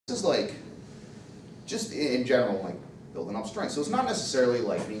is like, just in general, like building up strength. So it's not necessarily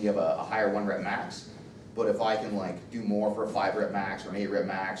like me have a higher 1 rep max, but if I can like do more for a 5 rep max or an 8 rep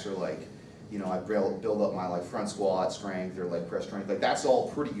max, or like, you know, I build up my like front squat strength or like press strength, like that's all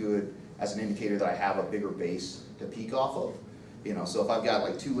pretty good as an indicator that I have a bigger base to peak off of. You know, so if I've got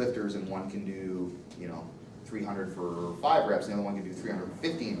like 2 lifters and one can do, you know, 300 for 5 reps, and the other one can do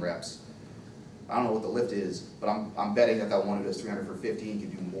 315 reps, I don't know what the lift is, but I'm betting that that one who does 300 for 15 can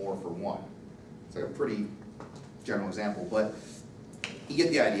do more for 1. It's like a pretty general example, but you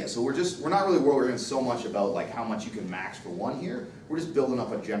get the idea. So we're not really worrying so much about like how much you can max for 1 here. We're just building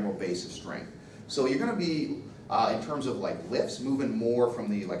up a general base of strength. So you're going to be, in terms of like lifts, moving more from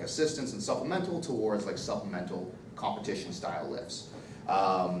the like assistance and supplemental towards like supplemental competition style lifts.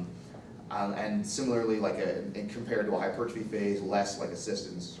 And similarly, like compared to a hypertrophy phase, less like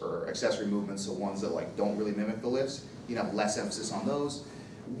assistance or accessory movements, so ones that like don't really mimic the lifts, you have less emphasis on those.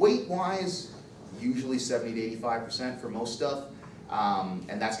 Weight-wise, usually 70 to 85% for most stuff,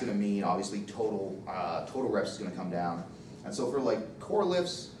 and that's going to mean obviously total reps is going to come down. And so for like core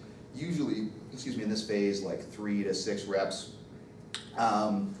lifts, usually, in this phase, like 3 to 6 reps.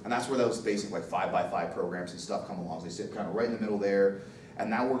 And that's where those basic like 5x5 programs and stuff come along. They sit kind of right in the middle there,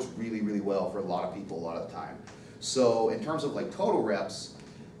 and that works really, really well for a lot of people a lot of the time. So in terms of like total reps,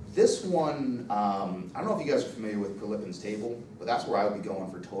 this one, I don't know if you guys are familiar with Prelipin's table, but that's where I would be going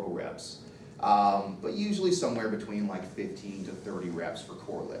for total reps. But usually somewhere between like 15 to 30 reps for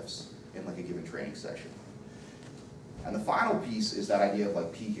core lifts in like a given training session. And the final piece is that idea of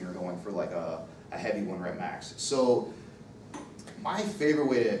like peaking or going for like a heavy 1 rep max. So my favorite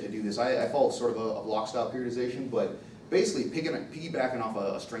way to do this, I follow sort of a block style periodization, but basically piggybacking off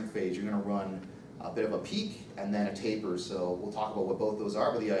a strength phase, you're going to run a bit of a peak and then a taper. So we'll talk about what both those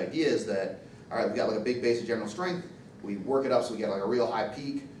are, but the idea is that, all right, we got like a big base of general strength, we work it up so we get like a real high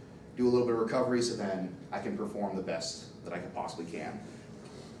peak, do a little bit of recovery, so then I can perform the best that I can possibly can.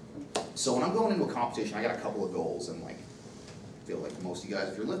 So when I'm going into a competition, I got a couple of goals, and like, I feel like most of you guys,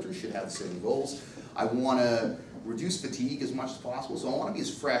 if you're lifters, should have the same goals. I want to reduce fatigue as much as possible, so I want to be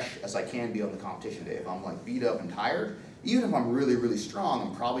as fresh as I can be on the competition day. If I'm like beat up and tired, even if I'm really, really strong,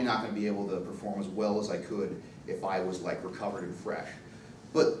 I'm probably not going to be able to perform as well as I could if I was like recovered and fresh.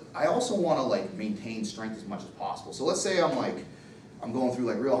 But I also want to like maintain strength as much as possible. So let's say I'm going through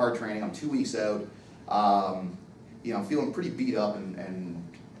like real hard training, I'm 2 weeks out, you know, I'm feeling pretty beat up and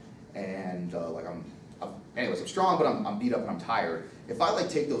like anyways, I'm strong, but I'm beat up and I'm tired. If I like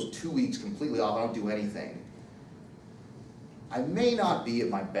take those 2 weeks completely off, I don't do anything, I may not be at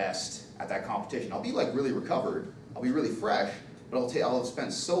my best at that competition. I'll be like really recovered, I'll be really fresh, but I'll have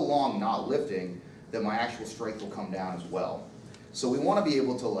spent so long not lifting that my actual strength will come down as well. So we want to be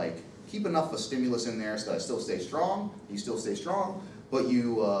able to like keep enough of a stimulus in there so that I still stay strong, you still stay strong, but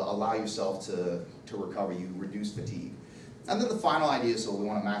you allow yourself to recover, you reduce fatigue. And then the final idea, so we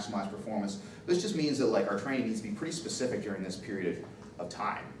want to maximize performance. This just means that like our training needs to be pretty specific during this period of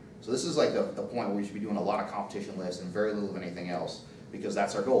time. So this is like the point where we should be doing a lot of competition lifts and very little of anything else, because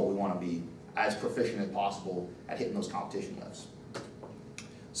that's our goal. We want to be as proficient as possible at hitting those competition lifts.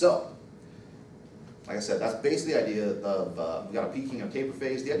 So, like I said, that's basically the idea of, we got a peaking and taper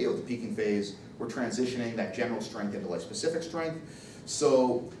phase. The idea with the peaking phase, we're transitioning that general strength into like specific strength.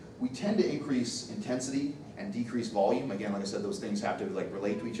 So we tend to increase intensity and decrease volume. Again, like I said, those things have to like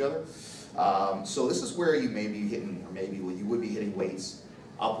relate to each other. So this is where you may be hitting, or maybe you would be hitting weights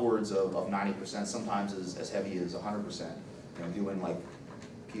upwards of 90%, sometimes as heavy as 100%. You know, doing like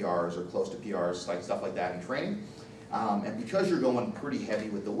PRs or close to PRs, like stuff like that in training. And because you're going pretty heavy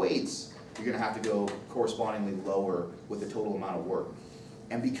with the weights, you're going to have to go correspondingly lower with the total amount of work.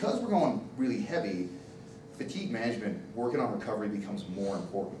 And because we're going really heavy, fatigue management, working on recovery becomes more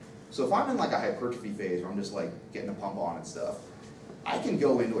important. So if I'm in like a hypertrophy phase where I'm just like getting a pump on and stuff, I can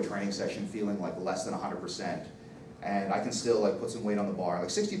go into a training session feeling like less than 100%, and I can still like put some weight on the bar. Like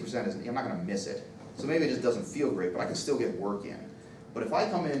 60% isn't, I'm not going to miss it. So maybe it just doesn't feel great, but I can still get work in. But if I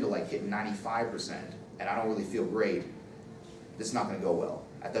come in to like hit 95% and I don't really feel great, this is not going to go well.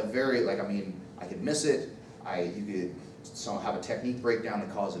 At the very, like, I mean, I could miss it. You could have a technique breakdown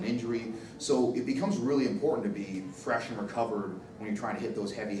that cause an injury. So it becomes really important to be fresh and recovered when you're trying to hit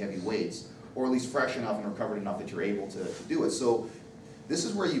those heavy, heavy weights, or at least fresh enough and recovered enough that you're able to do it. So this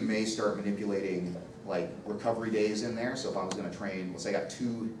is where you may start manipulating like recovery days in there. So if I was going to train, let's say I got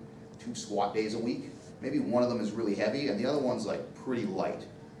two squat days a week, maybe one of them is really heavy and the other one's like pretty light.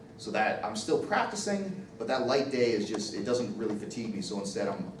 So that I'm still practicing, but that light day is just, it doesn't really fatigue me. So instead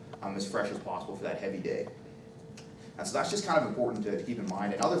I'm as fresh as possible for that heavy day. And so that's just kind of important to keep in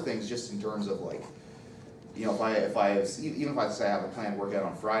mind. And other things just in terms of like, You know, even if I say I have a planned workout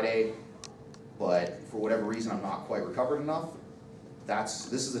on Friday, but for whatever reason I'm not quite recovered enough, this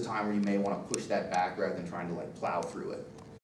is the time where you may wanna push that back rather than trying to like plow through it.